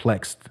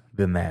complex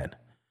than that.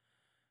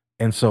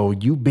 And so,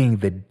 you being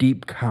the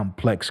deep,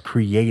 complex,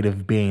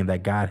 creative being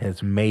that God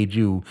has made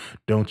you,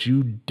 don't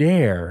you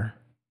dare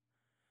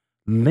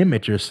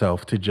limit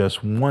yourself to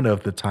just one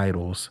of the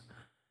titles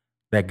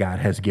that God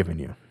has given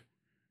you.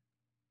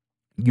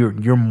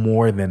 You're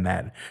more than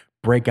that.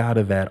 Break out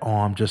of that. Oh,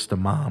 I'm just a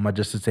mom. I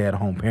just a stay at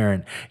home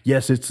parent.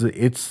 Yes, it's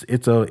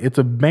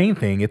a main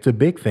thing. It's a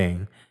big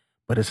thing,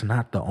 but it's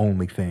not the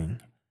only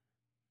thing.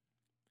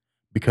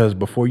 Because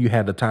before you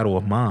had the title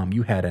of mom,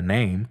 you had a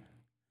name.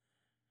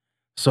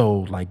 So,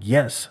 like,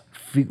 yes,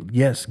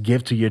 yes,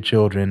 give to your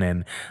children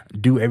and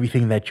do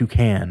everything that you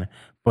can,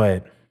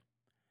 but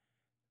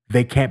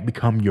they can't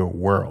become your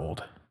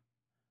world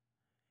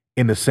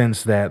in the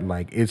sense that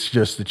like it's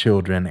just the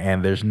children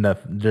and there's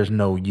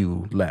no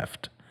you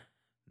left.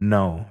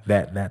 No,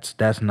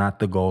 that's not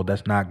the goal.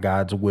 That's not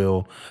God's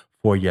will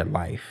for your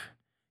life.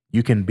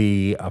 You can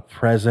be a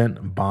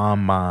present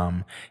bomb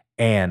mom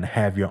and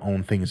have your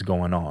own things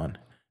going on.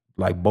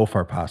 Like both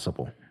are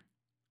possible.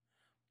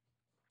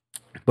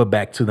 But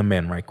back to the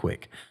men right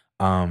quick.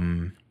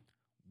 Um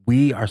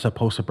we are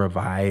supposed to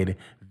provide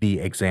the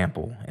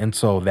example. And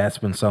so that's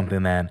been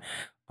something that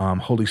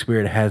Holy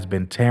Spirit has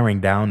been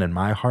tearing down in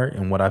my heart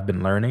and what I've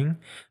been learning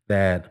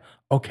that,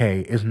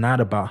 okay, it's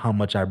not about how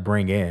much I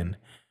bring in.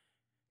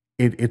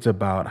 It's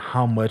about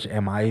how much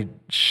am I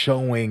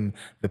showing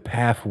the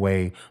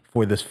pathway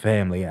for this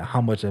family?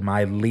 How much am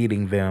I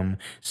leading them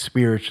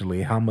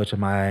spiritually? How much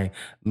am I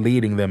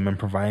leading them and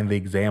providing the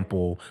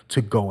example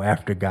to go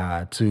after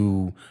God,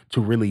 to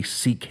really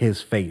seek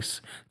his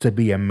face, to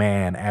be a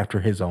man after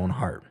his own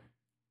heart?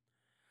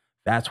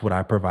 That's what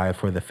I provide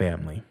for the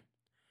family.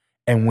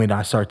 And when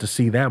I start to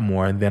see that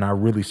more, then I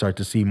really start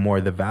to see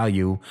more the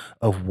value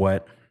of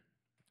what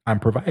I'm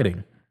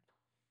providing.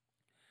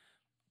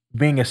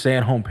 Being a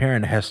stay-at-home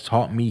parent has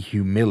taught me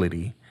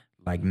humility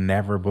like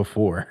never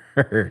before.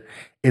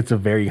 It's a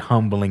very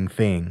humbling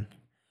thing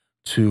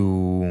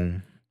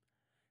to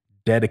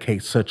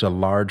dedicate such a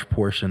large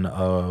portion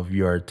of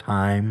your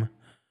time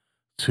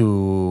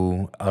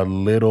to a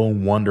little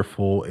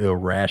wonderful,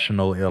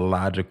 irrational,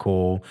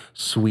 illogical,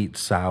 sweet,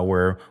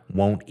 sour,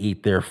 won't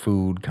eat their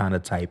food kind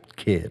of type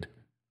kid.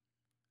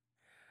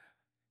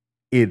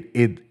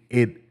 It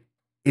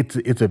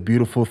it's a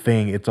beautiful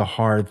thing. It's a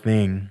hard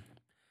thing,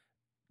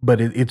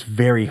 but it's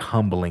very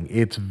humbling.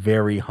 It's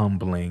very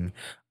humbling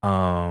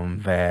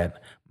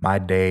that my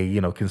day,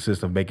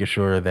 consists of making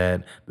sure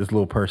that this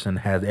little person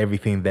has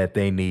everything that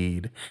they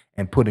need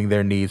and putting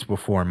their needs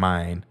before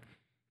mine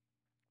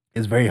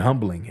is very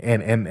humbling.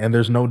 And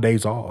there's no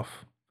days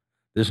off.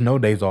 There's no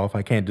days off.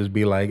 I can't just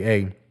be like,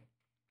 hey,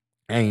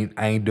 I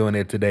ain't doing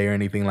it today or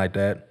anything like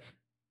that.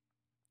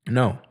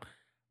 No,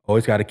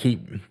 always got to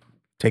keep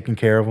taking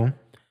care of them.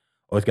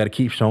 Always got to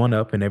keep showing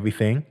up and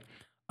everything.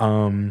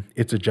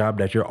 It's a job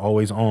that you're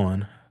always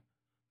on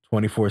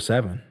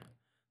 24/7.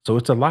 So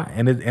it's a lot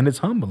and it's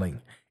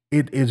humbling.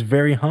 It is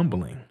very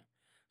humbling.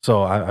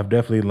 So I've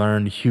definitely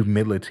learned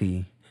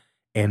humility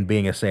and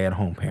being a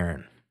stay-at-home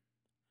parent.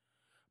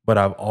 But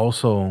I've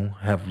also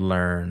have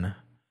learned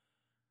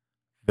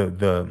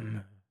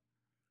the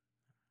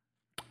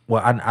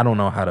well, I don't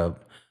know how to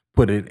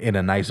put it in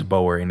a nice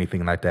bow or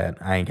anything like that.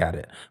 I ain't got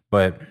it.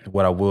 But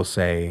what I will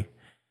say,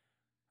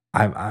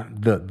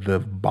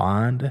 the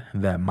bond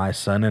that my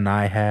son and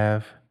I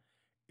have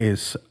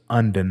is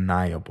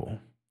undeniable.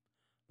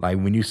 Like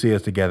when you see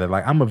us together,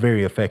 like I'm a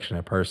very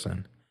affectionate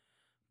person,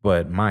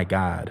 but my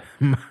God,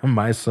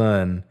 my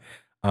son,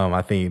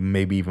 I think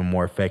maybe even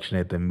more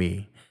affectionate than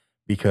me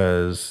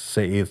because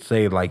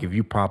say like if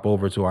you pop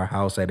over to our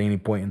house at any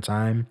point in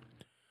time,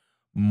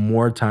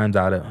 more times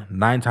out of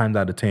 9 times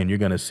out of 10, you're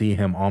gonna see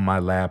him on my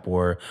lap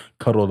or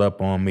cuddled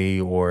up on me,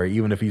 or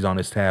even if he's on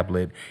his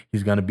tablet,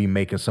 he's gonna be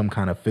making some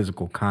kind of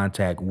physical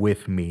contact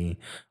with me.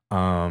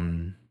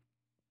 Um,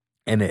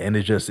 and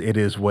it just it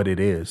is what it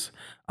is.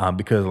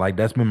 Because like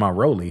that's been my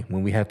rollie.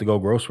 When we have to go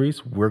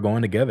groceries, we're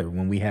going together.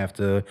 When we have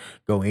to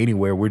go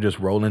anywhere, we're just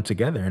rolling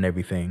together and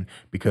everything.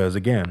 Because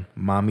again,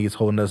 mommy is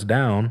holding us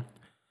down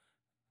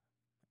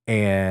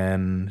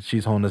and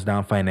she's holding us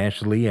down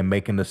financially and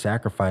making the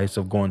sacrifice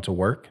of going to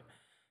work.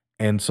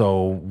 And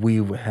so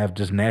we have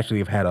just naturally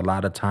have had a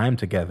lot of time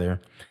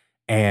together.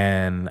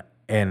 And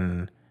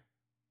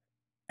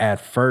at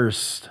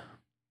first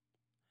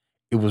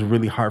it was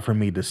really hard for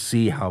me to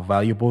see how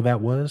valuable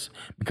that was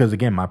because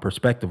again, my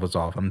perspective was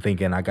off. I'm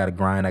thinking I gotta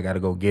grind, I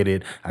gotta go get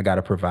it, I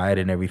gotta provide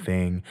and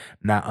everything,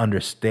 not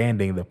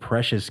understanding the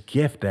precious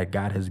gift that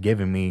God has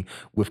given me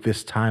with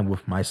this time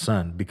with my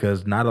son.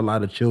 Because not a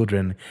lot of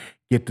children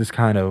get this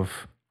kind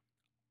of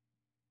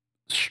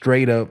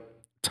straight up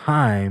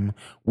time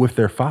with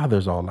their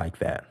fathers all like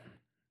that.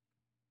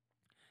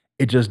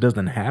 It just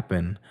doesn't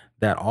happen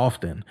that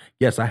often.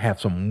 Yes, I have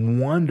some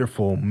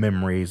wonderful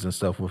memories and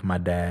stuff with my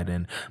dad,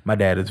 and my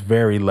dad is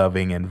very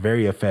loving and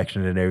very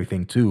affectionate and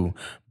everything too.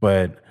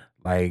 But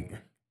like,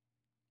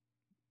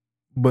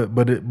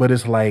 but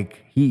it's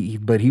like he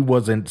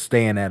wasn't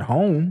staying at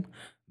home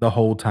the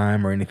whole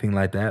time or anything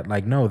like that.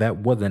 Like, no, that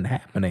wasn't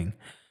happening.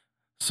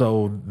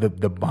 So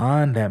the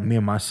bond that me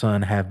and my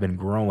son have been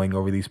growing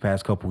over these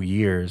past couple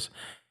years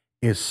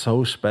is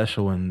so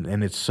special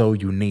and it's so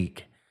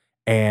unique.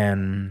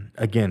 And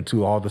again,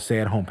 to all the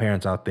stay-at-home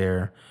parents out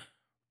there,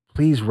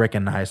 please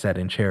recognize that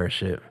and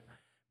cherish it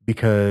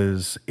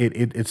because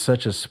it's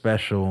such a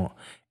special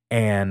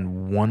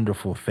and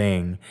wonderful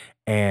thing.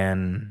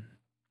 And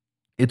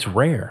it's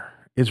rare.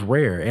 It's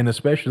rare. And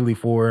especially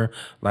for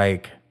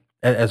like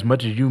as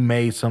much as you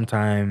may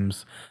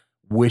sometimes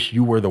wish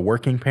you were the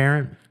working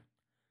parent,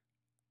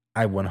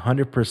 I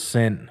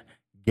 100%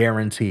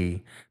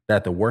 guarantee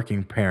that the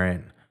working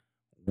parent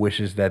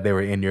wishes that they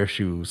were in your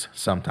shoes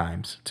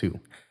sometimes too.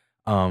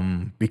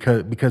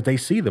 Because they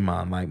see the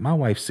bond. Like my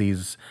wife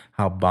sees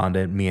how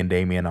bonded me and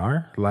Damien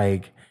are.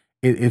 Like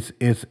it's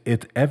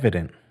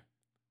evident,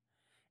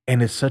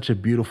 and it's such a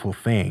beautiful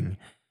thing.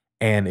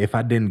 And if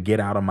I didn't get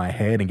out of my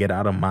head and get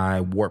out of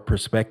my warped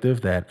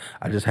perspective that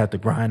I just have to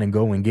grind and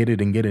go and get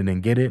it and get it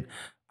and get it,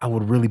 I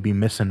would really be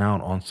missing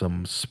out on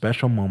some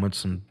special moments,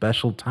 some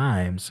special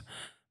times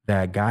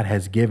that God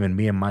has given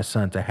me and my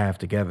son to have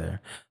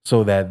together.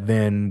 So that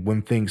then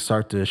when things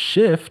start to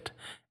shift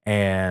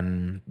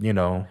and,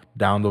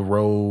 down the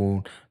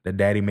road, the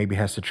daddy maybe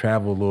has to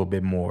travel a little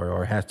bit more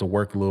or has to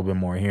work a little bit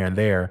more here and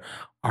there,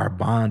 our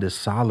bond is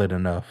solid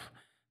enough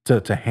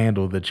to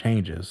handle the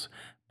changes.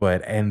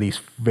 But in these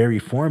very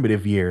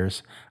formative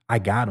years, I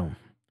got him,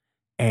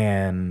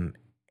 and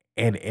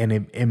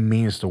it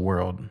means the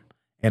world,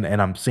 and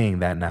I'm seeing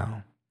that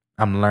now.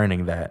 I'm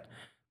learning that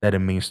it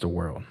means the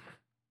world.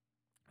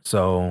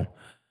 So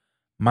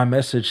my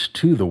message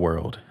to the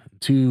world,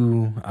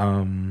 to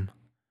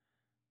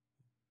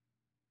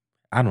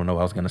I don't know what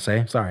I was gonna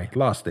say. Sorry,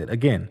 lost it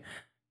again.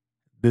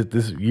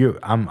 This you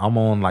I'm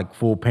on like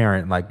full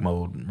parent like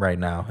mode right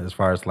now as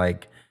far as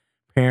like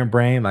parent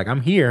brain. Like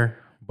I'm here,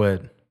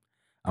 but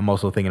I'm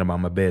also thinking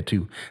about my bed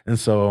too. And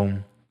so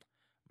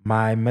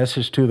my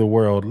message to the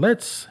world,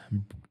 let's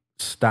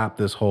stop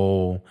this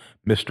whole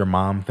Mr.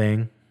 Mom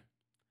thing.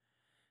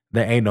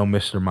 There ain't no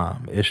Mr.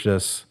 Mom. It's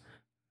just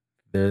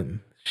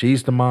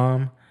she's the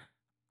mom,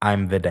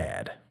 I'm the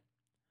dad.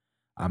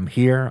 I'm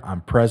here, I'm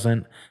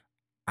present.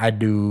 I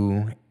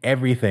do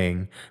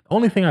everything. The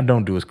only thing I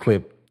don't do is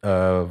clip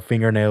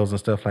fingernails and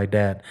stuff like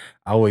that.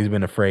 I always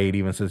been afraid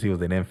even since he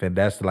was an infant.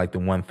 That's like the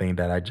one thing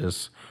that I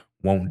just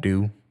won't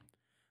do.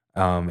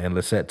 And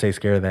Lisette takes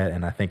care of that,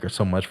 and I thank her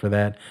so much for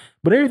that.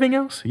 But everything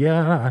else,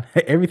 yeah,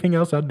 everything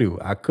else I do.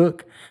 I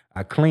cook,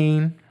 I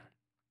clean.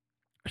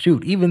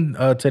 Shoot, even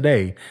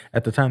today,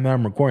 at the time that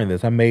I'm recording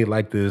this, I made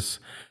like this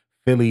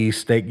Philly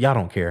steak. Y'all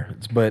don't care,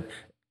 but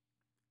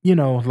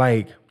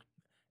like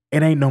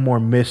it ain't no more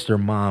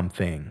Mr. Mom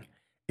thing.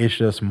 It's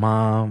just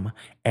mom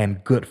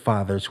and good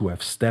fathers who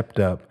have stepped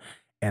up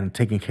and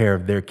taken care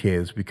of their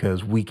kids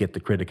because we get the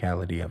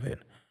criticality of it.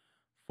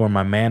 For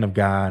my man of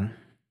God,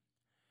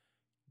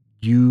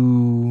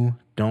 you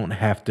don't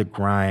have to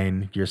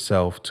grind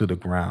yourself to the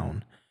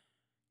ground.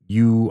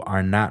 You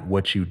are not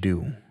what you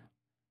do.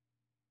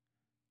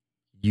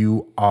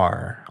 You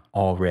are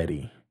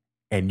already,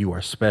 and you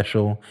are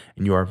special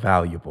and you are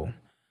valuable.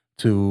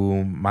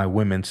 To my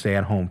women stay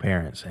at home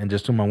parents and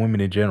just to my women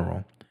in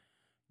general,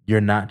 you're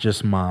not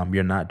just mom,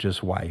 you're not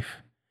just wife.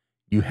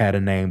 You had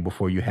a name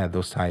before you had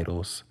those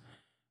titles.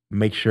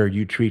 Make sure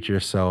you treat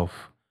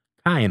yourself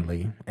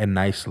kindly and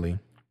nicely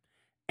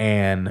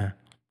and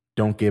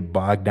don't get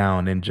bogged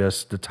down in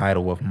just the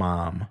title of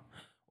mom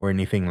or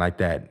anything like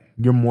that.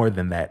 You're more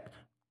than that.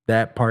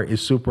 That part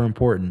is super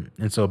important.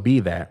 And so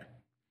be that.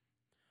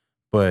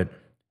 But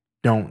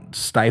don't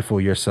stifle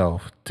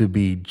yourself to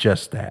be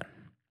just that.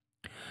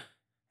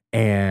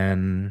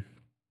 And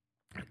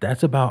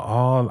that's about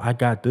all I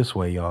got this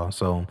way, y'all.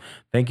 So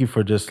thank you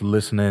for just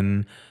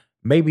listening.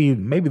 Maybe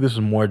this is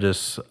more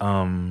just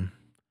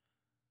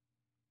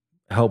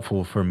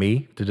helpful for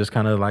me to just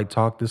kind of like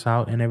talk this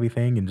out and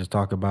everything and just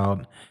talk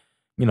about,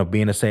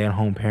 being a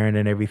stay-at-home parent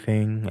and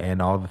everything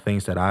and all the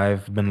things that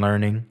I've been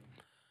learning.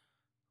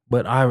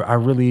 But I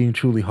really and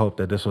truly hope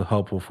that this was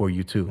helpful for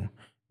you too,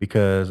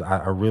 because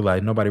I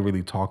realize nobody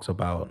really talks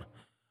about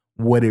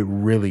what it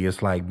really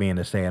is like being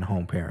a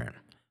stay-at-home parent.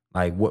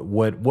 Like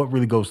what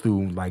really goes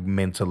through like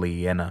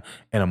mentally and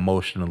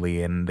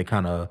emotionally and the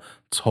kind of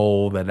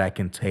toll that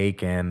can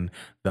take and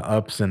the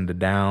ups and the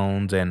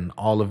downs and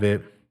all of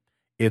it.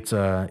 It's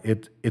a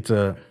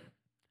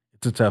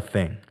It's a tough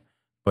thing,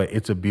 but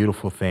it's a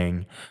beautiful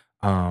thing.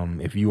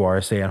 If you are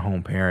a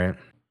stay-at-home parent,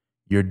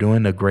 you're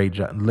doing a great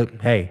job. Look,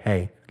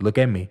 hey, look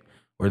at me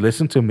or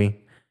listen to me.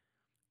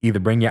 Either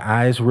bring your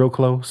eyes real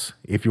close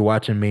if you're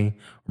watching me,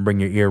 or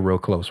bring your ear real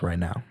close right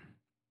now.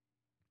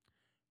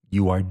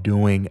 You are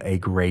doing a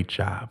great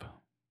job.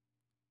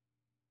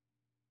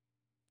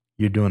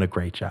 You're doing a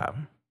great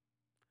job.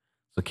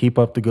 So keep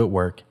up the good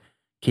work.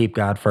 Keep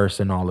God first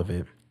in all of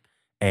it,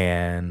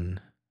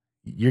 and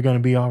you're going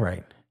to be all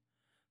right.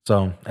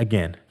 So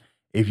again,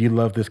 if you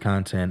love this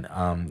content,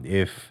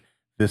 if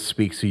this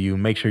speaks to you,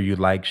 make sure you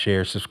like,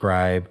 share,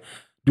 subscribe,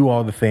 do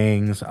all the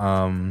things.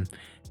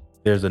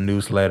 There's a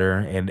newsletter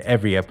in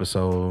every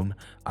episode.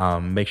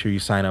 Make sure you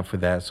sign up for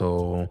that.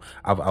 So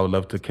I would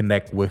love to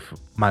connect with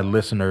my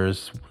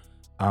listeners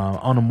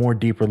on a more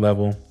deeper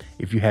level.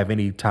 If you have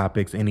any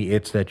topics, any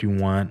its that you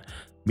want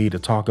me to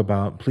talk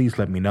about, please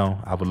let me know.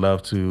 I would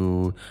love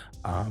to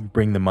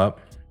bring them up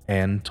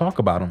and talk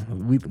about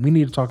them. We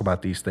need to talk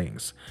about these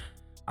things.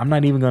 I'm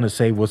not even going to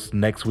say what's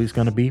next week's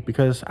going to be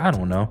because I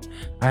don't know.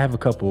 I have a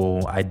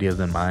couple ideas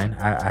in mind.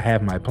 I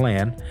have my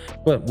plan,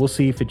 but we'll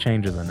see if it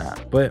changes or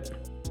not. But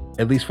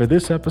at least for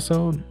this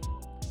episode,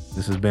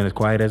 this has been as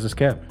quiet as it's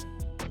kept.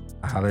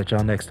 I'll holler at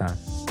y'all next time.